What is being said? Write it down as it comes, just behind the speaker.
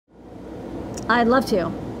I'd love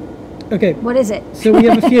to. Okay. What is it? So we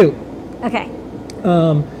have a few. Okay.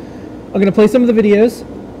 I'm going to play some of the videos,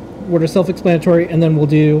 what are self-explanatory, and then we'll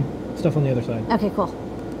do stuff on the other side. Okay, cool.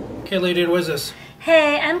 Okay, lady, what is this?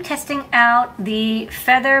 Hey, I'm testing out the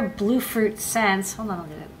Feather Bluefruit Sense. Hold on, I'll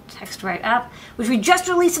get it text right up. Which we just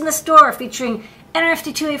released in the store, featuring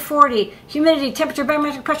NRFT2A40, humidity, temperature,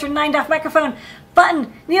 barometric pressure, 9DOF microphone,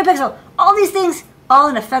 button, NeoPixel, all these things, all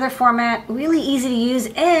in a Feather format, really easy to use,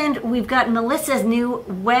 and we've got Melissa's new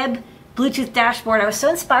web Bluetooth dashboard. I was so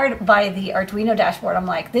inspired by the Arduino dashboard. I'm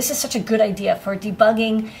like, this is such a good idea for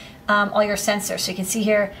debugging all your sensors. So you can see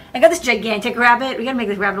here, I got this gigantic rabbit. We gotta make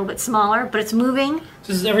this rabbit a little bit smaller, but it's moving.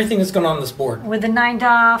 This is everything that's going on this board. With the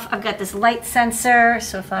 9DOF, I've got this light sensor.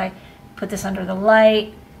 So if I put this under the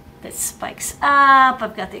light, that spikes up.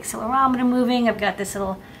 I've got the accelerometer moving. I've got this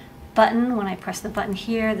little button. When I press the button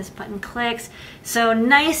here, this button clicks. So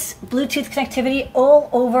nice Bluetooth connectivity all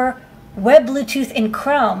over Web Bluetooth in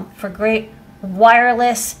Chrome for great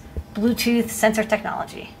wireless Bluetooth sensor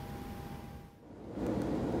technology.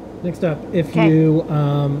 Next up, if you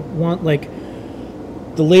want like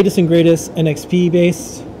the latest and greatest NXP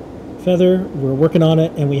based Feather, we're working on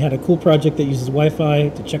it, and we had a cool project that uses Wi-Fi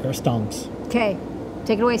to check our stonks. Okay,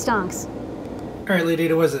 take it away, stonks. All right, Lady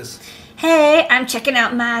Ada, what is this? Hey, I'm checking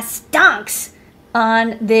out my stonks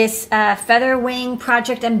on this Feather Wing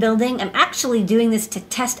project I'm building. I'm actually doing this to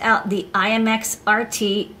test out the IMX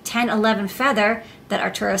RT 1011 Feather that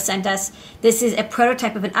Arturo sent us. This is a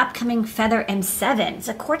prototype of an upcoming Feather M7. It's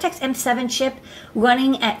a Cortex M7 chip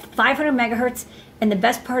running at 500 megahertz, and the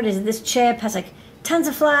best part is this chip has like tons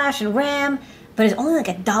of flash and RAM, but it's only like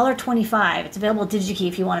 $1.25. It's available at DigiKey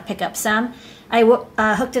if you want to pick up some. I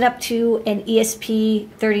hooked it up to an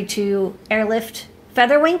ESP32 Airlift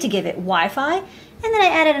Featherwing to give it Wi-Fi, and then I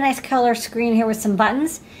added a nice color screen here with some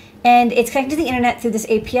buttons, and it's connected to the internet through this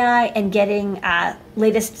API and getting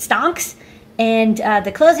latest stonks and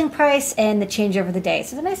the closing price and the changeover of the day.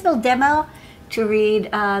 So it's a nice little demo to read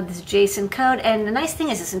this JSON code, and the nice thing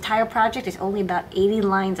is this entire project is only about 80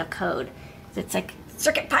 lines of code. So it's like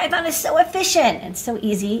CircuitPython is so efficient and so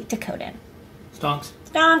easy to code in. Stonks.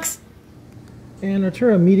 Stonks. And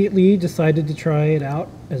Arturo immediately decided to try it out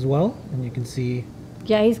as well, and you can see.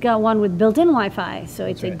 Yeah, he's got one with built-in Wi-Fi, so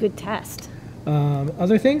it's right. a good test.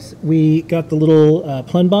 Other things, we got the little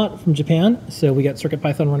Plenbot from Japan, so we got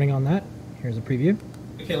CircuitPython running on that. Here's a preview.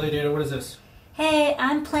 Okay, Lady Ada, what is this? Hey,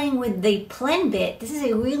 I'm playing with the Plenbit. This is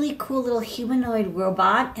a really cool little humanoid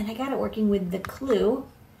robot, and I got it working with the Clue.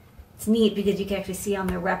 It's neat because you can actually see on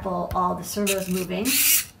the REPL all the servos moving.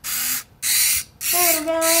 There we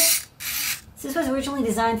go. So this was originally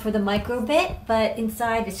designed for the microbit, but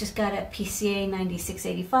inside it's just got a PCA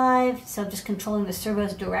 9685, so I'm just controlling the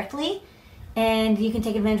servos directly. And you can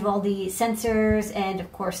take advantage of all the sensors and,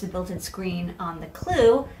 of course, the built-in screen on the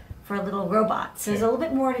Clue for a little robot. So there's a little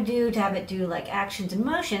bit more to do to have it do like actions and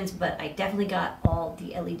motions, but I definitely got all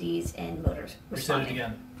the LEDs and motors responding. Reset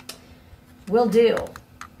it again. Will do.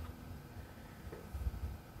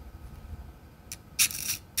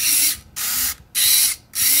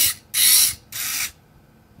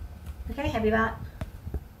 Okay, happy about.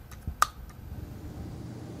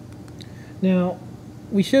 Now,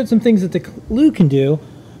 we showed some things that the Clue can do,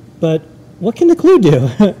 but what can the Clue do?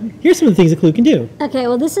 Here's some of the things the Clue can do. Okay,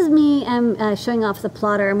 well this is me. I'm showing off the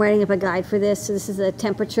plotter. I'm writing up a guide for this. So this is a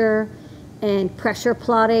temperature and pressure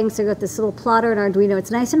plotting. So I got this little plotter in Arduino.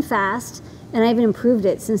 It's nice and fast, and I even improved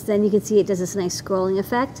it since then. You can see it does this nice scrolling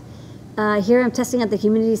effect. Here I'm testing out the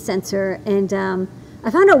humidity sensor, and I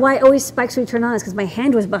found out why it always spikes when you turn on is because my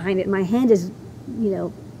hand was behind it. My hand is, you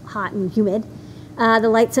know, hot and humid. The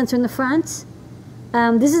light sensor in the front.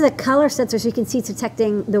 This is a color sensor, so you can see it's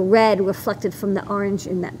detecting the red reflected from the orange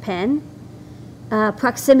in that pen.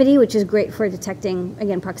 Proximity, which is great for detecting,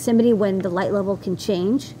 again, proximity when the light level can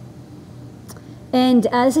change. And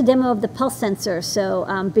this is a demo of the pulse sensor.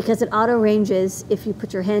 So because it auto ranges, if you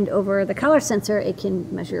put your hand over the color sensor, it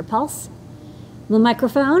can measure your pulse. The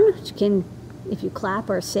microphone, which can, if you clap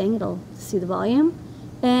or sing, it'll see the volume.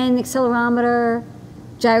 And accelerometer,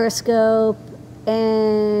 gyroscope,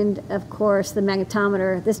 and of course the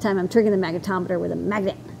magnetometer. This time I'm triggering the magnetometer with a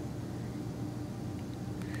magnet.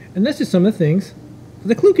 And that's just some of the things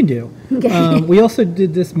the Clue can do. Okay. We also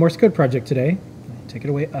did this Morse code project today. Take it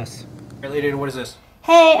away, us. Lady Ada, what is this?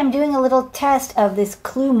 Hey, I'm doing a little test of this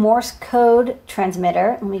Clue Morse code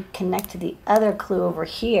transmitter. Let me connect to the other Clue over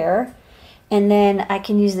here. And then I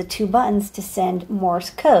can use the two buttons to send Morse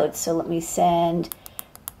code. So let me send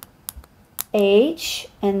H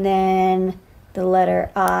and then the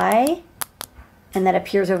letter I, and that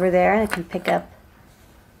appears over there, and I can pick up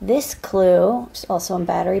this Clue, which is also on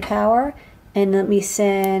battery power, And let me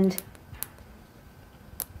send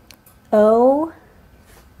O.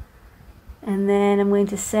 And then I'm going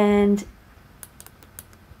to send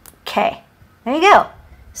K. There you go.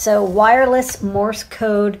 So wireless Morse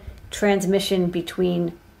code transmission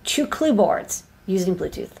between two clue boards using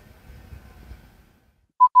Bluetooth.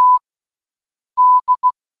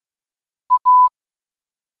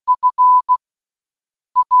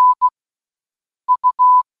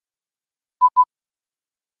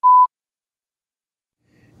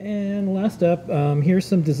 And last up, here's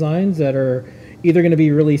some designs that are either going to be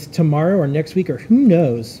released tomorrow or next week, or who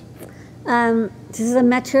knows. This is a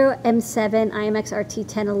Metro M7 IMX RT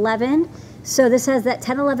 1011. So this has that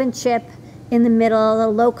 1011 chip in the middle, the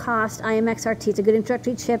low cost IMX RT. It's a good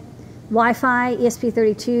introductory chip. Wi-Fi,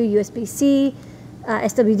 ESP32, USB-C,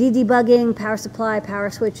 SWD debugging, power supply, power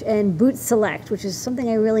switch, and boot select, which is something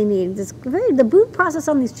I really need. The boot process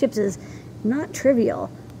on these chips is not trivial.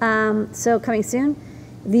 So coming soon.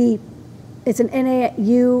 It's an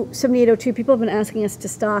NAU 7802. People have been asking us to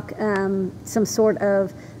stock some sort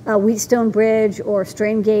of Wheatstone bridge or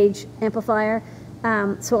strain gauge amplifier.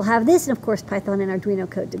 So we'll have this, and of course Python and Arduino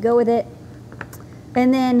code to go with it.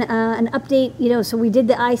 And then an update, so we did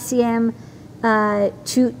the ICM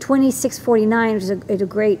 2649, which is a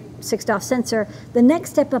great 6DoF sensor. The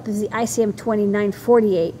next step up is the ICM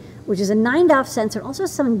 2948, which is a 9DoF sensor, and also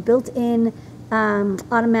some built-in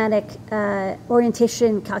automatic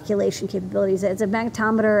orientation calculation capabilities. It's a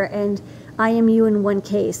magnetometer and IMU in one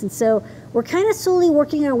case. And so we're kind of slowly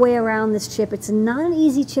working our way around this chip. It's not an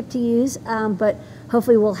easy chip to use, but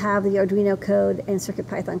hopefully we'll have the Arduino code and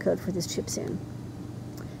CircuitPython code for this chip soon.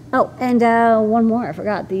 Oh, and one more, I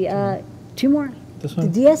forgot. Two more. This one?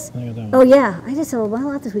 The DS? Oh yeah, I just saw a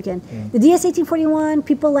lot this weekend. Yeah. The DS1841,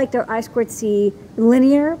 people like their I2C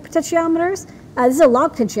linear potentiometers. This is a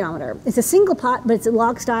log potentiometer. It's a single pot, but it's a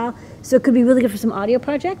log style, so it could be really good for some audio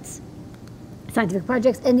projects, scientific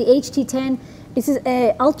projects. And the HT10, this is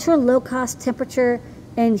a ultra low cost temperature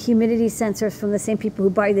and humidity sensors from the same people who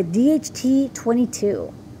buy the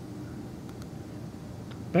DHT22.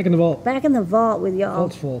 Back in the vault. Back in the vault with y'all.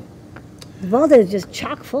 Vault's full. The vault is just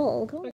chock full.